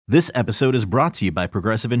This episode is brought to you by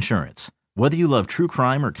Progressive Insurance. Whether you love true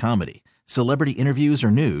crime or comedy, celebrity interviews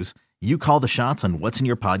or news, you call the shots on what's in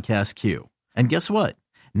your podcast queue. And guess what?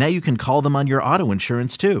 Now you can call them on your auto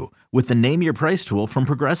insurance too with the Name Your Price tool from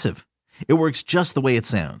Progressive. It works just the way it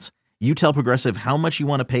sounds. You tell Progressive how much you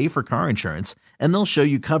want to pay for car insurance, and they'll show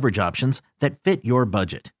you coverage options that fit your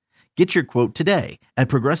budget. Get your quote today at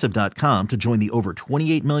Progressive.com to join the over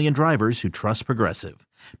 28 million drivers who trust Progressive.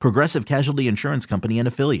 Progressive Casualty Insurance Company and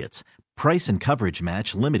Affiliates. Price and coverage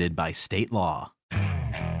match limited by state law.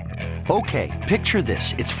 Okay, picture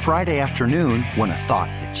this. It's Friday afternoon when a thought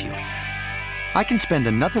hits you. I can spend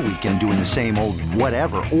another weekend doing the same old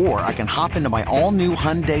whatever, or I can hop into my all-new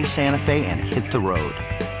Hyundai Santa Fe and hit the road.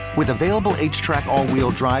 With available H-Track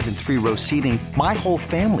all-wheel drive and 3-row seating, my whole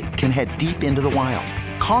family can head deep into the wild.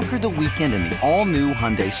 Conquer the weekend in the all-new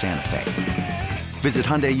Hyundai Santa Fe. Visit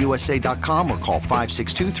HyundaiUSA.com or call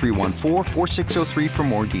 562-314-4603 for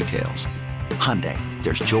more details. Hyundai,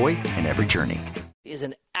 there's joy in every journey. Is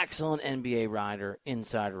an excellent NBA writer,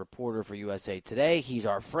 insider reporter for USA Today. He's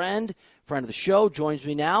our friend of the show, joins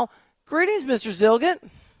me now. Greetings, Mr. Zilgett.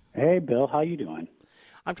 Hey, Bill. How you doing?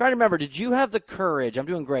 I'm trying to remember, did you have the courage, I'm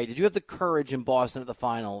doing great, did you have the courage in Boston at the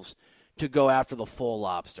finals to go after the full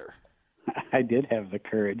lobster? I did have the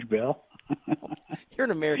courage, Bill. You're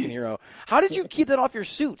an American hero. How did you keep that off your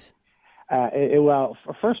suit? Well,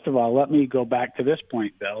 first of all, let me go back to this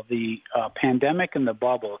point, Bill. The pandemic and the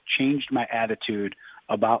bubble changed my attitude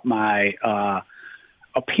about my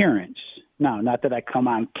appearance. Now, not that I come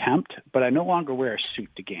on kempt, but I no longer wear a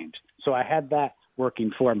suit to games. So I had that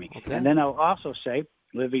working for me. Okay. And then I'll also say,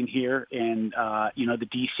 living here in the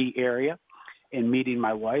D.C. area and meeting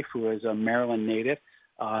my wife, who is a Maryland native,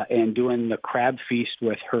 and doing the crab feast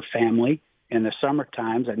with her family in the summer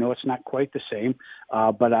times. I know it's not quite the same,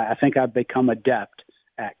 but I think I've become adept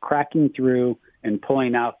at cracking through and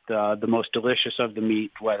pulling out the most delicious of the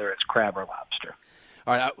meat, whether it's crab or lobster.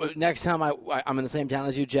 All right, next time I'm in the same town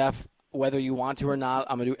as you, Jeff, whether you want to or not,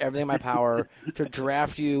 I'm going to do everything in my power to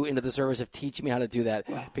draft you into the service of teaching me how to do that.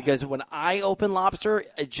 Because when I open lobster,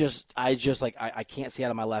 I can't see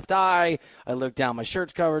out of my left eye. I look down, my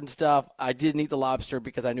shirt's covered and stuff. I didn't eat the lobster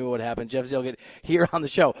because I knew what would happen. Jeff Zilgett here on the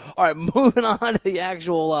show. All right, moving on to the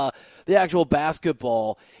actual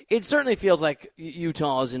basketball. It certainly feels like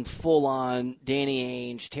Utah is in full-on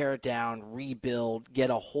Danny Ainge, tear it down, rebuild, get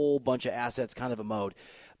a whole bunch of assets kind of a mode.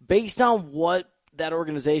 Based on what that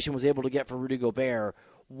organization was able to get for Rudy Gobert,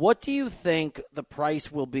 what do you think the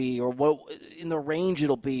price will be, or what in the range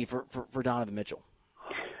it'll be for Donovan Mitchell?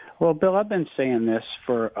 Well, Bill, I've been saying this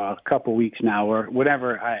for a couple weeks now, or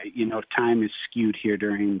whenever time is skewed here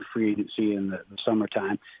during free agency in the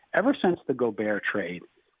summertime. Ever since the Gobert trade,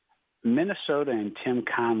 Minnesota and Tim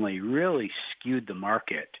Connelly really skewed the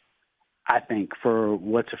market, I think, for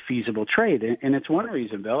what's a feasible trade. And it's one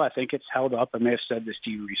reason, Bill, I think it's held up. I may have said this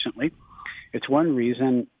to you recently. It's one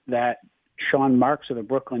reason that Sean Marks of the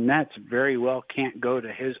Brooklyn Nets very well can't go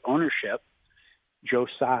to his ownership, Joe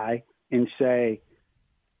Tsai, and say,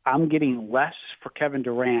 I'm getting less for Kevin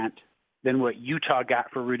Durant than what Utah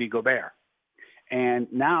got for Rudy Gobert.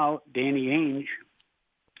 And now Danny Ainge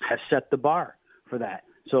has set the bar for that.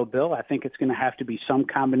 So, Bill, I think it's going to have to be some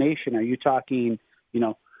combination. Are you talking,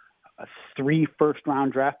 3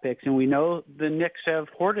 first-round draft picks? And we know the Knicks have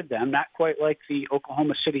hoarded them, not quite like the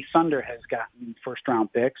Oklahoma City Thunder has gotten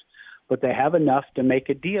first-round picks, but they have enough to make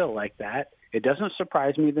a deal like that. It doesn't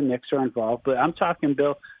surprise me the Knicks are involved, but I'm talking,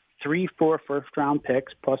 Bill, 3-4 first-round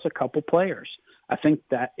picks plus a couple players. I think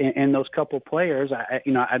that in those couple players, I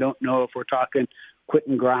don't know if we're talking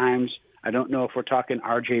Quentin Grimes. I don't know if we're talking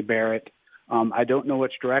R.J. Barrett. I don't know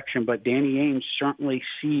which direction, but Danny Ainge certainly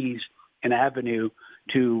sees an avenue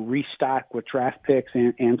to restock with draft picks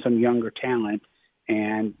and some younger talent.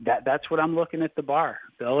 And that's what I'm looking at the bar,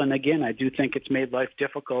 Bill. And again, I do think it's made life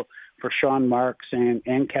difficult for Sean Marks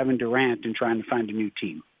and Kevin Durant in trying to find a new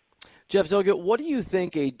team. Jeff Zilgett, what do you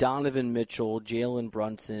think a Donovan Mitchell, Jalen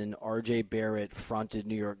Brunson, R.J. Barrett fronted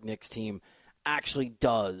New York Knicks team actually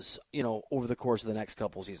does, over the course of the next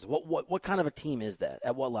couple of seasons? What kind of a team is that?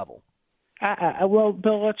 At what level? Well,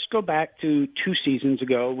 Bill, let's go back to 2 seasons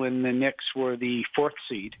ago when the Knicks were the 4th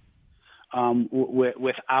seed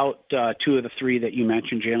without 2 of the 3 that you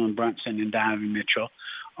mentioned, Jalen Brunson and Donovan Mitchell.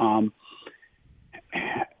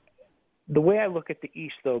 The way I look at the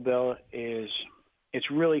East, though, Bill, is it's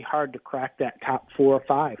really hard to crack that top 4 or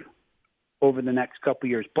 5 over the next couple of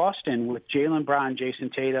years. Boston, with Jaylen Brown, Jason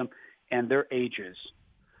Tatum, and their ages,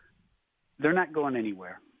 they're not going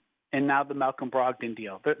anywhere. And now the Malcolm Brogdon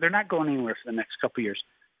deal. They're not going anywhere for the next couple of years.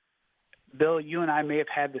 Bill, you and I may have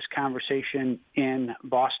had this conversation in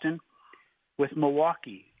Boston with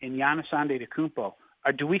Milwaukee. in Giannis Antetokounmpo,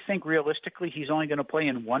 do we think realistically he's only going to play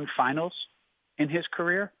in one finals in his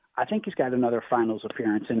career? I think he's got another finals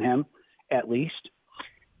appearance in him, at least.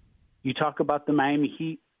 You talk about the Miami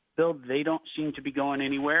Heat, Bill, they don't seem to be going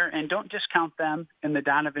anywhere, and don't discount them in the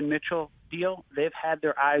Donovan Mitchell deal. They've had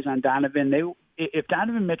their eyes on Donovan. If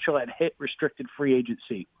Donovan Mitchell had hit restricted free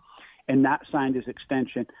agency and not signed his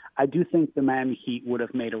extension, I do think the Miami Heat would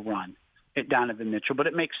have made a run at Donovan Mitchell, but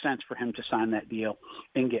it makes sense for him to sign that deal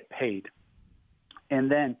and get paid.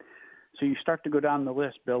 And then, so you start to go down the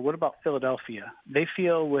list, Bill. What about Philadelphia? They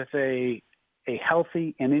feel with a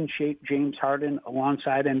healthy and in shape James Harden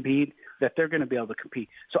alongside Embiid that they're going to be able to compete.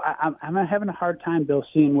 So I'm having a hard time, Bill,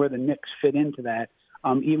 seeing where the Knicks fit into that,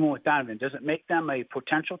 even with Donovan. Does it make them a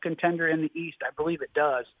potential contender in the East? I believe it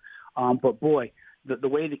does. But boy, the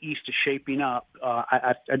way the East is shaping up,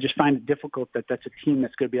 I just find it difficult that that's a team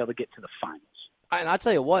that's going to be able to get to the finals. And I'll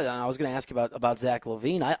tell you what, I was going to ask about Zach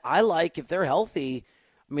LaVine. I like, if they're healthy,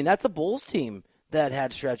 I mean, that's a Bulls team that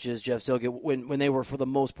had stretches, Jeff Zillgitt, when they were, for the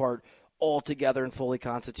most part, all together and fully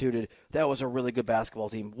constituted. That was a really good basketball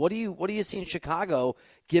team. What do you see in Chicago,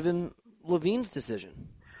 given LaVine's decision?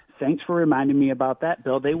 Thanks for reminding me about that,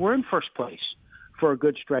 Bill. They were in first place for a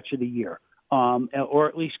good stretch of the year, or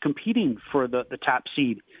at least competing for the top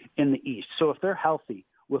seed in the East. So if they're healthy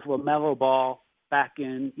with LaMelo Ball back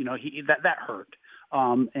in, that hurt.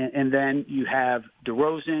 And then you have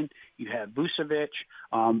DeRozan, you have Vucevic,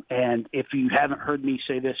 and if you haven't heard me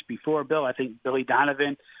say this before, Bill, I think Billy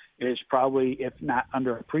Donovan is probably, if not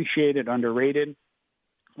underappreciated, underrated,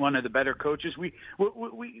 one of the better coaches. We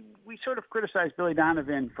sort of criticize Billy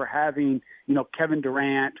Donovan for having, Kevin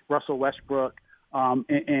Durant, Russell Westbrook,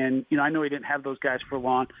 and I know he didn't have those guys for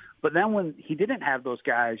long, but then when he didn't have those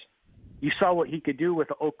guys, you saw what he could do with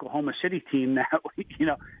the Oklahoma City team. That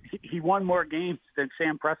he won more games than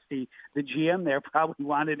Sam Presti, the GM there, probably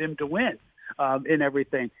wanted him to win in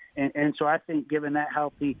everything. And so I think, given that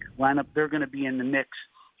healthy lineup, they're going to be in the mix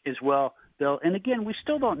as well, Bill. And again, we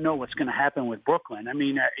still don't know what's going to happen with Brooklyn. I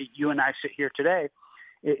mean, you and I sit here today.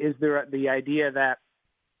 Is there the idea that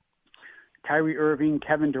Kyrie Irving,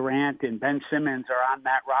 Kevin Durant, and Ben Simmons are on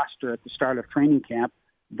that roster at the start of training camp?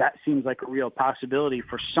 That seems like a real possibility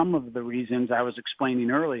for some of the reasons I was explaining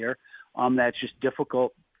earlier. That's just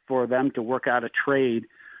difficult for them to work out a trade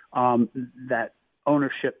that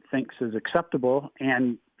ownership thinks is acceptable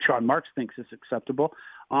and Sean Marks thinks is acceptable.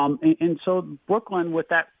 And so Brooklyn, with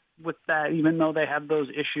that, even though they have those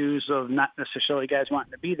issues of not necessarily guys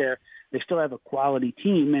wanting to be there, they still have a quality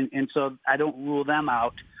team. And so I don't rule them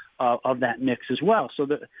out of that mix as well. So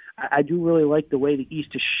I do really like the way the East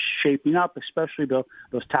is shaping up, especially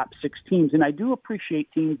those top six teams. And I do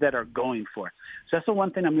appreciate teams that are going for it. So that's the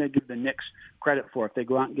one thing I'm going to give the Knicks credit for, if they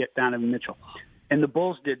go out and get Donovan Mitchell. And the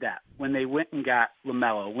Bulls did that when they went and got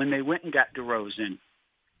LaMelo, when they went and got DeRozan,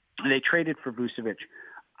 and they traded for Vucevic.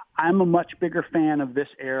 I'm a much bigger fan of this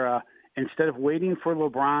era. Instead of waiting for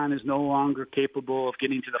LeBron is no longer capable of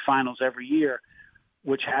getting to the finals every year,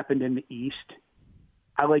 which happened in the East,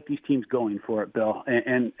 I like these teams going for it, Bill.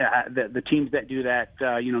 And the teams that do that,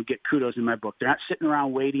 get kudos in my book. They're not sitting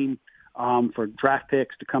around waiting for draft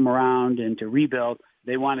picks to come around and to rebuild.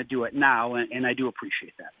 They want to do it now, and I do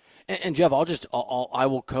appreciate that. And Jeff, I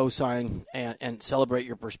will co-sign and celebrate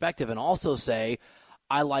your perspective, and also say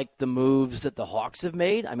I like the moves that the Hawks have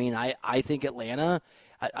made. I mean, I think Atlanta,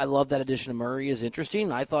 I love that addition of Murray is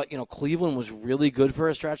interesting. I thought, Cleveland was really good for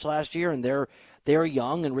a stretch last year, and they're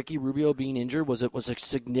young, and Ricky Rubio being injured was a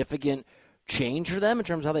significant change for them in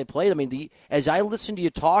terms of how they played. I mean, as I listen to you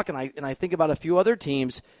talk, and I think about a few other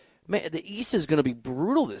teams, man, the East is going to be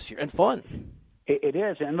brutal this year and fun. It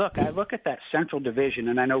is. And look, I look at that Central Division,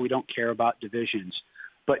 and I know we don't care about divisions,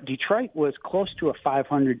 but Detroit was close to a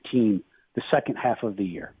 500 team the second half of the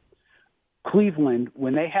year. Cleveland,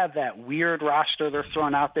 when they have that weird roster they're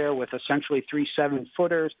throwing out there with essentially 3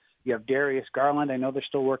 7-footers, you have Darius Garland. I know they're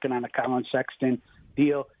still working on a Colin Sexton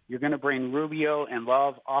deal. You're going to bring Rubio and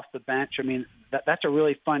Love off the bench. I mean, that's a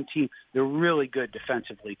really fun team. They're really good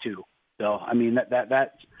defensively too, Bill. I mean,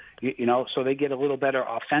 so they get a little better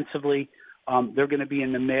offensively. They're going to be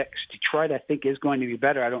in the mix. Detroit, I think, is going to be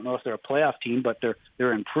better. I don't know if they're a playoff team, but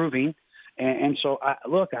they're improving. And so,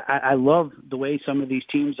 I love the way some of these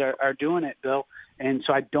teams are doing it, Bill. And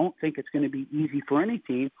so I don't think it's going to be easy for any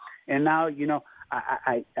team. And now,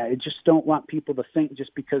 I just don't want people to think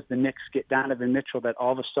just because the Knicks get Donovan Mitchell that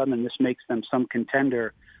all of a sudden this makes them some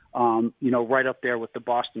contender, right up there with the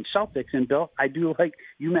Boston Celtics. And, Bill, I do, like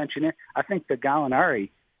you mentioned it, I think the Gallinari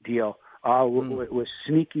deal was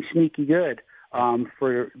sneaky good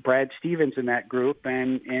for Brad Stevens in that group.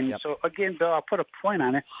 And yep. So, again, Bill, I'll put a point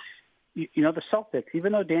on it. the Celtics,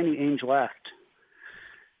 even though Danny Ainge left,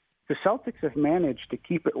 the Celtics have managed to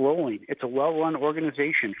keep it rolling. It's a well-run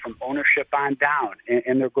organization from ownership on down,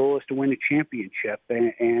 and their goal is to win a championship.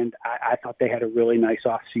 And I thought they had a really nice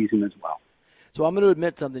offseason as well. So I'm going to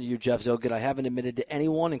admit something to you, Jeff Zilgin. I haven't admitted to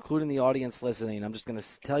anyone, including the audience listening. I'm just going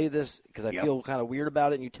to tell you this because I feel kind of weird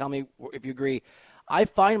about it, and you tell me if you agree. I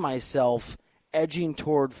find myself edging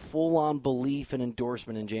toward full-on belief and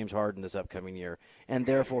endorsement in James Harden this upcoming year, and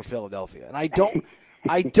therefore Philadelphia. And I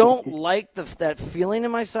don't like that feeling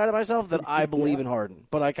in my side of myself that I believe in Harden,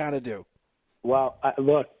 but I kind of do. Well,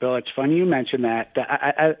 look, Bill, it's funny you mentioned that.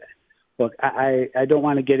 I don't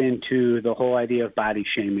want to get into the whole idea of body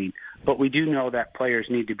shaming, but we do know that players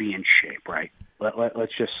need to be in shape, right?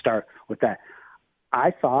 Let's just start with that.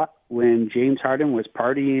 I thought when James Harden was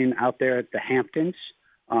partying out there at the Hamptons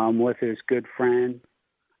with his good friend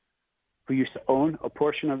who used to own a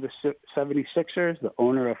portion of the 76ers, the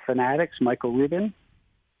owner of Fanatics, Michael Rubin,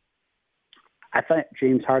 I thought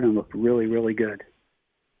James Harden looked really, really good.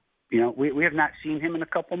 We have not seen him in a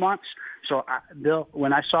couple months. So, Bill,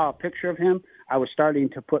 when I saw a picture of him, I was starting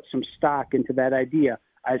to put some stock into that idea.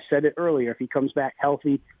 I said it earlier, if he comes back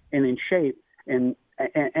healthy and in shape, and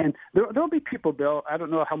there'll be people, Bill, I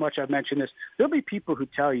don't know how much I've mentioned this, there'll be people who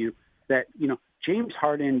tell you that, James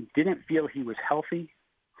Harden didn't feel he was healthy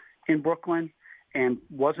in Brooklyn and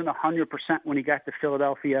wasn't 100% when he got to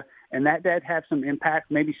Philadelphia, and that did have some impact.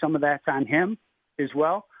 Maybe some of that's on him as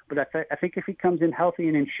well. But I think if he comes in healthy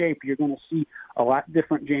and in shape, you're going to see a lot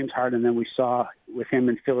different James Harden than we saw with him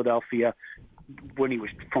in Philadelphia when he was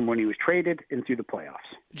traded and through the playoffs.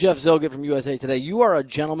 Jeff Zilgin from USA Today. You are a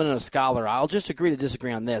gentleman and a scholar. I'll just agree to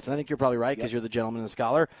disagree on this, and I think you're probably right because you're the gentleman and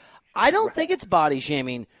scholar. I don't think it's body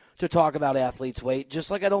shaming to talk about athletes' weight,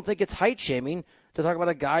 just like I don't think it's height shaming to talk about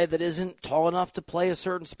a guy that isn't tall enough to play a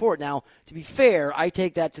certain sport. Now, to be fair, I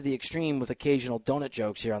take that to the extreme with occasional donut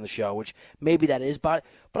jokes here on the show, which maybe that is body.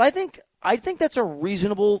 But I think that's a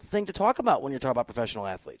reasonable thing to talk about when you're talking about professional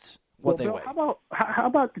athletes. Bill, how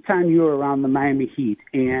about the time you were around the Miami Heat,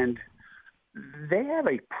 and they have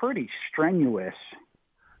a pretty strenuous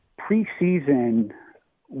preseason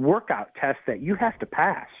workout test that you have to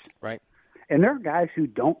pass. Right. And there are guys who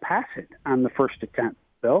don't pass it on the first attempt,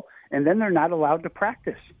 Bill, and then they're not allowed to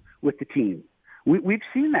practice with the team. We've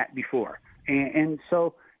seen that before. And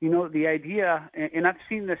so, the idea, and I've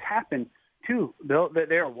seen this happen too, Bill, that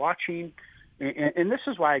they're watching, and this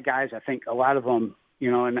is why guys, I think a lot of them,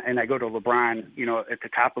 and I go to LeBron, at the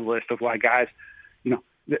top of the list of why guys,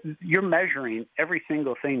 you're measuring every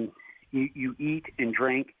single thing you eat and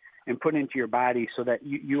drink and put into your body so that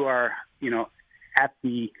you are, at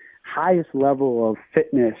the highest level of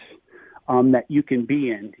fitness that you can be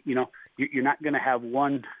in. You're not going to have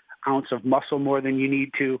 1 ounce of muscle more than you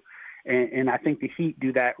need to. And I think the Heat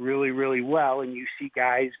do that really, really well. And you see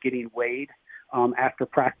guys getting weighed after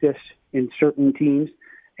practice in certain teams.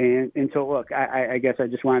 And so, look, I guess I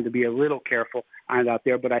just wanted to be a little careful on it out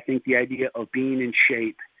there. But I think the idea of being in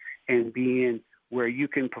shape and being where you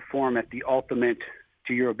can perform at the ultimate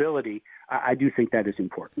to your ability, I do think that is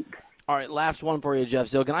important. All right, last one for you, Jeff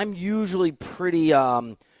Zilgin. I'm usually pretty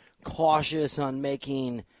cautious on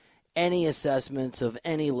making any assessments of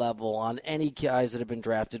any level on any guys that have been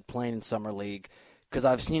drafted playing in summer league because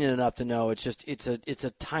I've seen it enough to know it's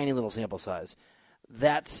a tiny little sample size.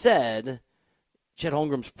 That said, Chet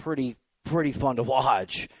Holmgren's pretty fun to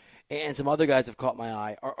watch, and some other guys have caught my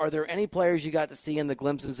eye. Are there any players you got to see in the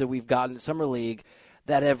glimpses that we've gotten in summer league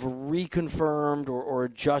that have reconfirmed or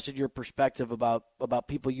adjusted your perspective about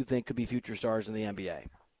people you think could be future stars in the NBA?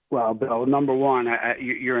 Well, Bill, number one,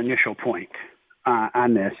 your initial point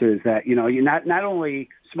on this is that, you're not only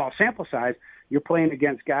small sample size, you're playing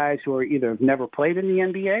against guys who are either have never played in the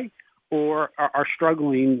NBA or are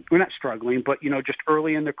struggling, well, not struggling, but, just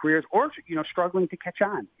early in their careers or, struggling to catch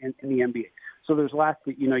on in the NBA. So there's lots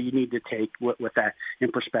that, you need to take with that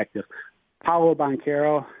in perspective. Paolo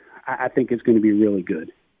Banchero, I think is going to be really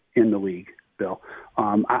good in the league, Bill.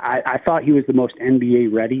 I thought he was the most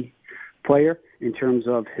NBA-ready player in terms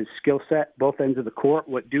of his skill set, both ends of the court,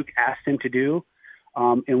 what Duke asked him to do,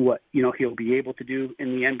 and what, he'll be able to do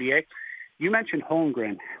in the NBA. You mentioned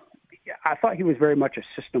Holmgren. I thought he was very much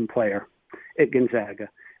a system player at Gonzaga.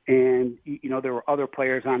 And, there were other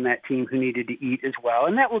players on that team who needed to eat as well.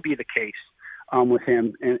 And that will be the case with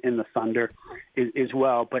him in the Thunder as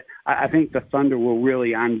well. But I think the Thunder will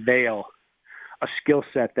really unveil a skill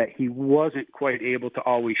set that he wasn't quite able to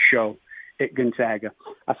always show at Gonzaga.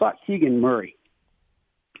 I thought Keegan Murray.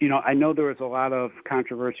 I know there was a lot of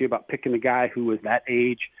controversy about picking a guy who was that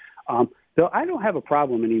age. Though I don't have a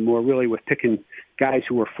problem anymore really with picking guys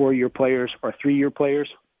who are 4-year players or 3-year players.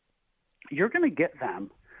 you're going to get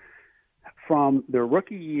them from their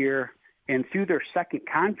rookie year and through their second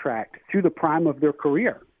contract through the prime of their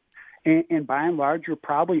career. And by and large, you're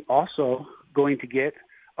probably also going to get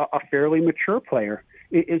a fairly mature player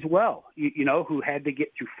as well, you know, who had to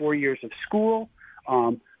get through 4 years of school,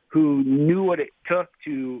 who knew what it took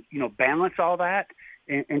to, you know, balance all that.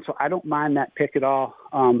 And so I don't mind that pick at all,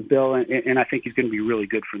 Bill, and I think he's going to be really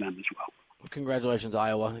good for them as well. Congratulations,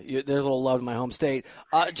 Iowa. There's a little love in my home state.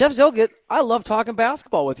 Jeff Zillgitt, I love talking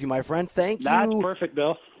basketball with you, my friend. Thank you. That's perfect,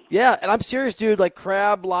 Bill. Yeah, and I'm serious, dude. Like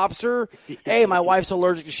crab, lobster. A, my wife's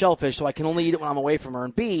allergic to shellfish, so I can only eat it when I'm away from her.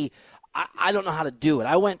 And B, I don't know how to do it.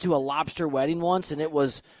 I went to a lobster wedding once, and it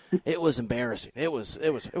was embarrassing. It was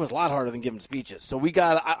a lot harder than giving speeches. So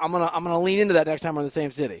I'm gonna lean into that next time we're in the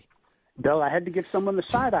same city. Bill, I had to give someone the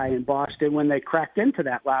side eye in Boston when they cracked into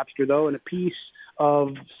that lobster, though, and a piece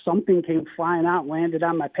of something came flying out and landed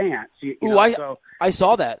on my pants. I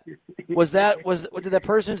saw that. Did that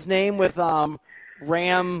person's name with Ram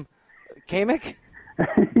Kamek?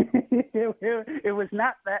 It was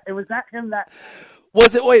not that. It was not him. That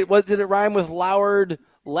was it. Wait, did it rhyme with Loward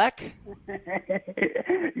Leck?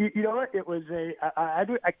 You know what? It was Bill,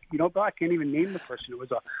 I can't even name the person. It was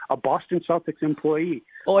a Boston Celtics employee.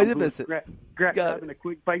 Oh, I did miss it. Having a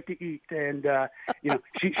quick bite to eat, and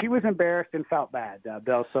she was embarrassed and felt bad,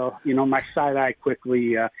 Bill. So my side eye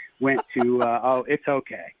quickly went to it's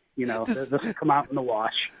okay. This will come out in the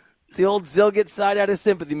wash. The old Zillgitt side out of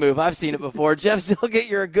sympathy move. I've seen it before. Jeff Zillgitt,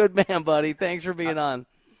 you're a good man, buddy. Thanks for being on.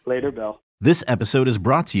 Later, Bill. This episode is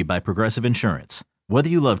brought to you by Progressive Insurance. Whether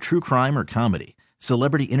you love true crime or comedy,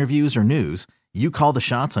 celebrity interviews or news, you call the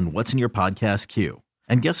shots on what's in your podcast queue.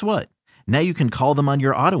 And guess what? Now you can call them on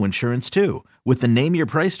your auto insurance too with the Name Your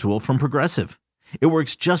Price tool from Progressive. It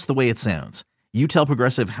works just the way it sounds. You tell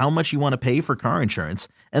Progressive how much you want to pay for car insurance,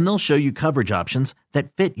 and they'll show you coverage options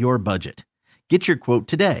that fit your budget. Get your quote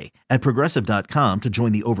today at Progressive.com to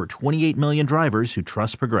join the over 28 million drivers who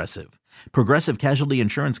trust Progressive. Progressive Casualty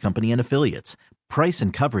Insurance Company and Affiliates. Price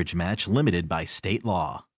and coverage match limited by state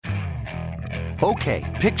law.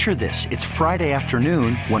 Okay, picture this. It's Friday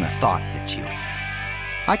afternoon when a thought hits you.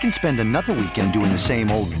 I can spend another weekend doing the same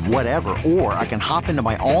old whatever, or I can hop into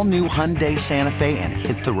my all-new Hyundai Santa Fe and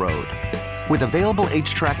hit the road. With available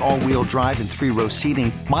H-Track all-wheel drive and 3-row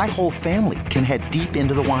seating, my whole family can head deep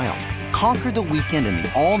into the wild. Conquer the weekend in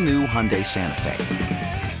the all-new Hyundai Santa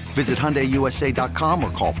Fe. Visit HyundaiUSA.com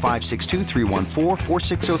or call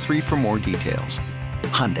 562-314-4603 for more details.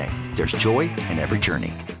 Hyundai, there's joy in every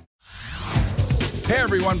journey. Hey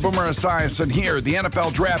everyone, Boomer Esiason here. The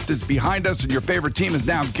NFL Draft is behind us and your favorite team is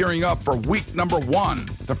now gearing up for week number 1.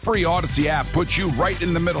 The free Odyssey app puts you right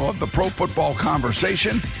in the middle of the pro football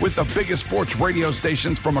conversation with the biggest sports radio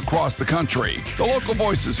stations from across the country. The local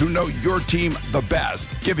voices who know your team the best,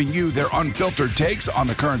 giving you their unfiltered takes on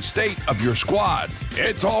the current state of your squad.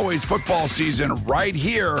 It's always football season right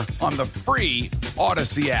here on the free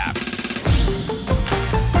Odyssey app.